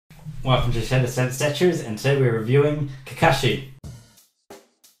welcome to Shadow Stamp Statues, and today we're reviewing Kakashi.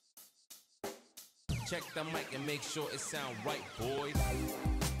 Check the mic and make sure it sound right, boys.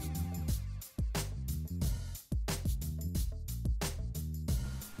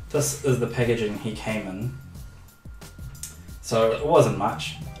 This is the packaging he came in. So it wasn't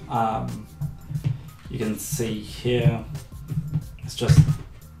much. You can see here, it's just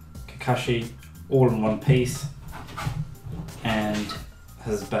Kakashi all in one piece and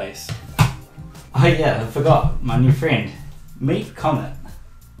his base. Oh yeah, I forgot my new friend. Meet Comet.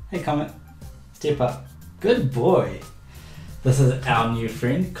 Hey Comet, step up. Good boy. This is our new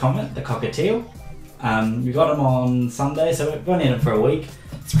friend, Comet, the cockatiel. We got him on Sunday, so we've only had him for a week.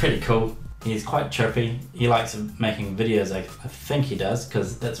 It's pretty cool. He's quite chirpy. He likes making videos, I think he does,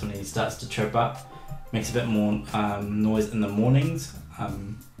 because that's when he starts to chirp up. Makes a bit more noise in the mornings.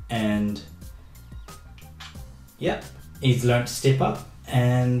 And yep, he's learned to step up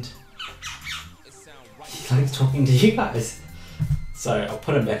and he likes talking to you guys. So I'll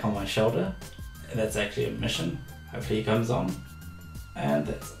put him back on my shoulder. That's actually a mission. Hopefully he comes on. And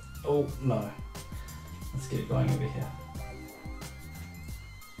that's, oh no. Let's get it going over here.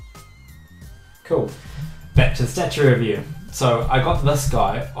 Cool. Back to the statue review. So I got this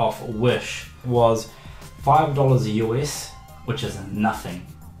guy off Wish. It was $5 US, which is nothing.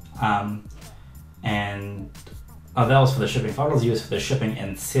 And that was for the shipping. $5 US for the shipping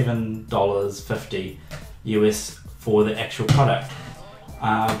and $7.50 US for the actual product.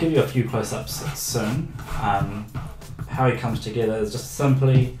 I'll give you a few close-ups soon. How he comes together is just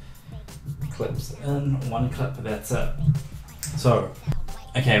simply clips in one clip, that's it. So,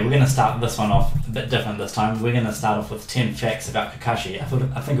 okay, we're going to start this one off a bit different this time. We're going to start off with 10 facts about Kakashi. I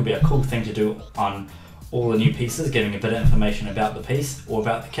think it would be a cool thing to do on all the new pieces, giving a bit of information about the piece or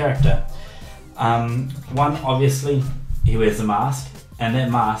about the character. One, obviously, he wears a mask, and that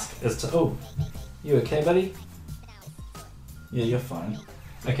mask is to... Oh, you okay, buddy? Yeah, you're fine.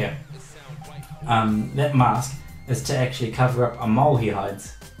 Okay. That mask is to actually cover up a mole he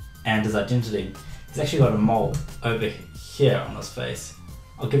hides and his identity. He's actually got a mole over here on his face.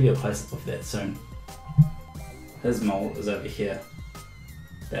 I'll give you a close-up of that soon. His mole is over here.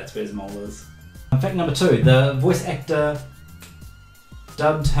 That's where his mole is. Fact number 2, the voice actor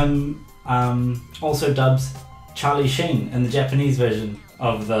dubbed him, also dubs Charlie Sheen in the Japanese version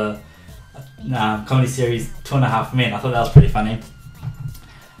of the comedy series 2.5 Men. I thought that was pretty funny.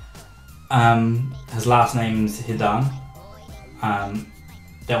 His last name's Hidan.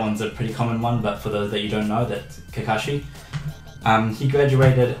 That one's a pretty common one, but for those that you don't know, that's Kakashi. He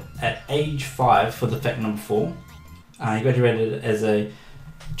graduated at age 5 for the fact number 4. He graduated as a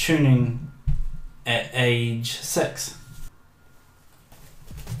tuning at age 6.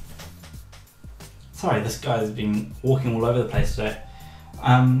 Sorry, this guy's been walking all over the place today.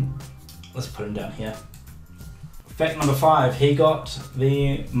 Let's put him down here. Fact number 5, he got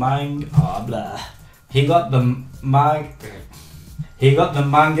the He got the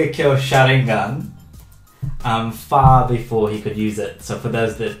manga kill Sharingan far before he could use it. So for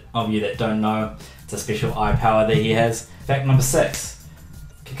those of you that don't know, it's a special eye power that he has. Fact number 6,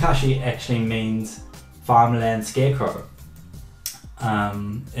 Kakashi actually means farmland scarecrow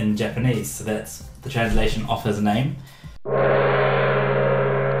in Japanese, so that's the translation of his name.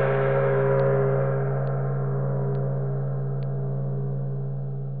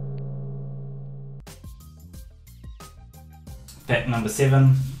 Fact number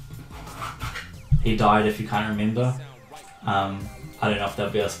 7, he died, if you can't remember. I don't know if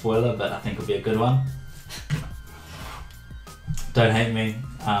that'll be a spoiler, but I think it'll be a good one. Don't hate me,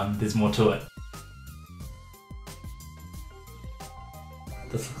 there's more to it.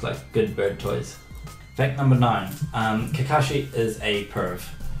 This looks like good bird toys. Fact number 9, Kakashi is a perv.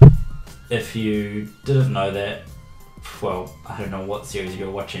 If you didn't know that, well, I don't know what series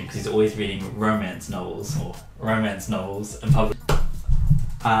you're watching, because he's always reading romance novels in public.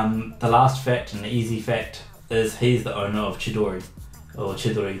 The last fact, and the easy fact, is he's the owner of Chidori,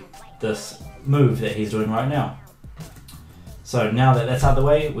 this move that he's doing right now. So now that that's out of the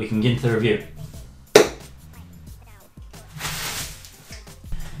way, we can get into the review.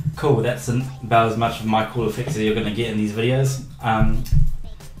 Cool, that's about as much of my cool effects as you're going to get in these videos.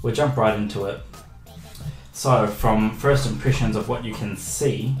 We'll jump right into it. So from first impressions of what you can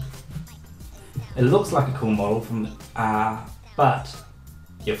see, it looks like a cool model but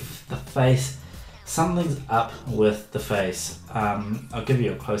the face, something's up with the face. I'll give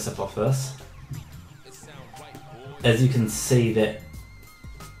you a close-up of this. As you can see that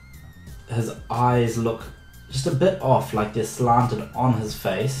his eyes look just a bit off, like they're slanted on his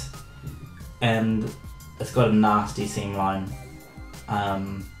face, and it's got a nasty seam line.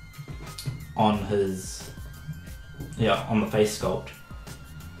 on his, on the face sculpt.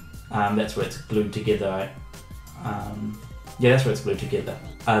 That's where it's glued together. That's where it's glued together.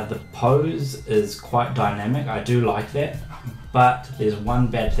 The pose is quite dynamic. I do like that, but there's one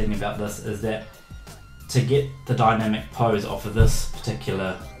bad thing about this, is that to get the dynamic pose off of this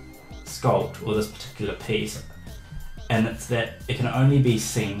particular sculpt or this particular piece, and it's that it can only be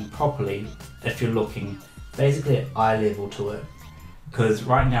seen properly if you're looking basically at eye level to it, because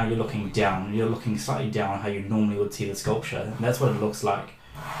right now you're looking down, you're looking slightly down how you normally would see the sculpture, and that's what it looks like.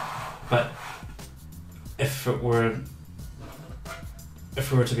 But if it were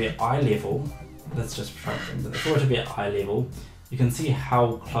to be at eye level, let's just try to think, if it were to be at eye level, you can see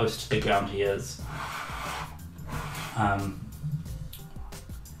how close to the ground he is.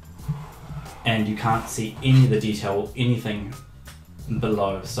 And you can't see any of the detail, anything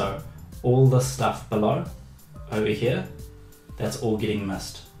below. So all the stuff below, over here, that's all getting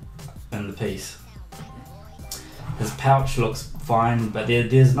missed in the piece. His pouch looks fine, but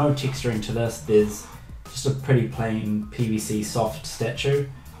there's no texturing to this. There's just a pretty plain PVC soft statue.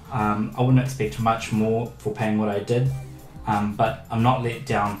 I wouldn't expect much more for paying what I did, but I'm not let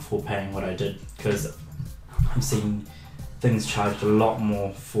down for paying what I did, because I've seen things charged a lot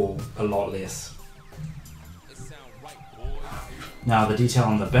more for a lot less. Now the detail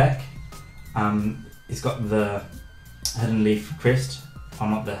on the back, he's got the hidden leaf crest, or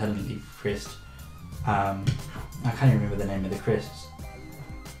not the hidden leaf crest, I can't even remember the name of the crest.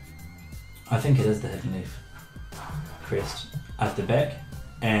 I think it is the hidden leaf crest at the back,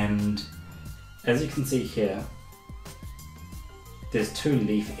 and as you can see here, there's two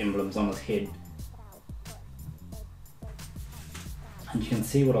leaf emblems on his head. And you can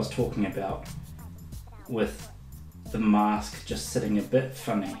see what I was talking about with the mask just sitting a bit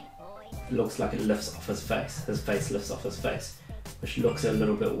funny. It looks like it lifts off his face lifts off his face, which looks a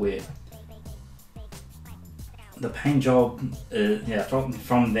little bit weird. The paint job,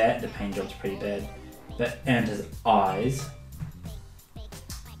 from that, the paint job's pretty bad. And his eyes,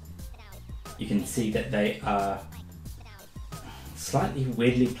 you can see that they are slightly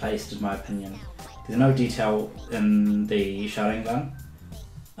weirdly placed in my opinion. There's no detail in the Sharingan.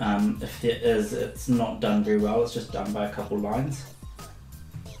 If there is, it's not done very well, it's just done by a couple lines.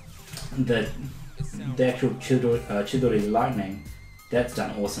 The actual Chidori lightning, that's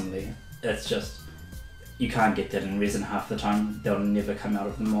done awesomely. It's just, you can't get that in resin half the time, they'll never come out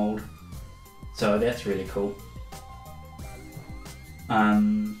of the mold. So that's really cool.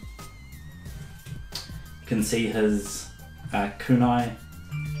 You can see his kunai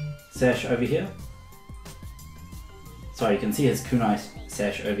sash over here. Sorry, you can see his kunai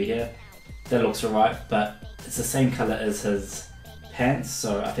sash over here. That looks alright, but it's the same colour as his pants,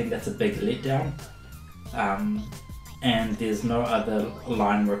 so I think that's a big letdown. And there's no other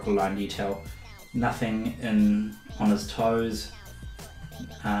line work or line detail. Nothing on his toes,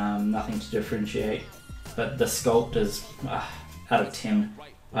 nothing to differentiate. But the sculpt is, out of 10,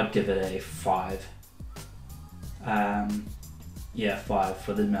 I'd give it a 5. 5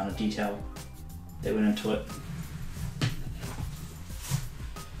 for the amount of detail that went into it.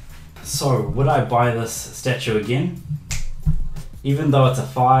 So, would I buy this statue again? Even though it's a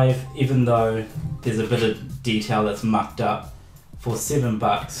 5, even though there's a bit of detail that's mucked up, for $7,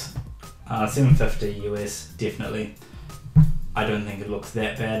 $7.50 US, definitely. I don't think it looks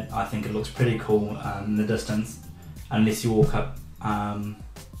that bad. I think it looks pretty cool in the distance, unless you walk up and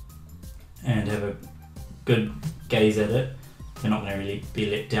have a good gaze at it. You're not going to really be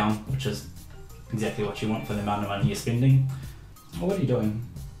let down, which is exactly what you want for the amount of money you're spending. Oh, what are you doing?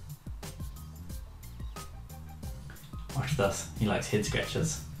 Watch this, he likes head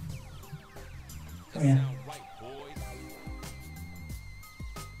scratches. Come here.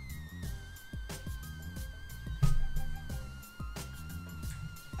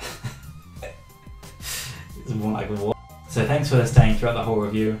 It's more like a walk. So thanks for staying throughout the whole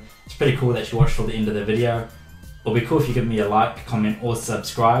review. It's pretty cool that you watched till the end of the video. It'll be cool if you give me a like, comment or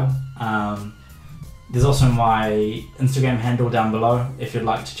subscribe. There's also my Instagram handle down below if you'd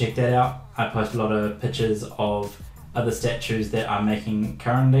like to check that out. I post a lot of pictures of other statues that I'm making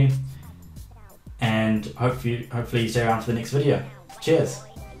currently, and hopefully you stay around for the next video. Cheers!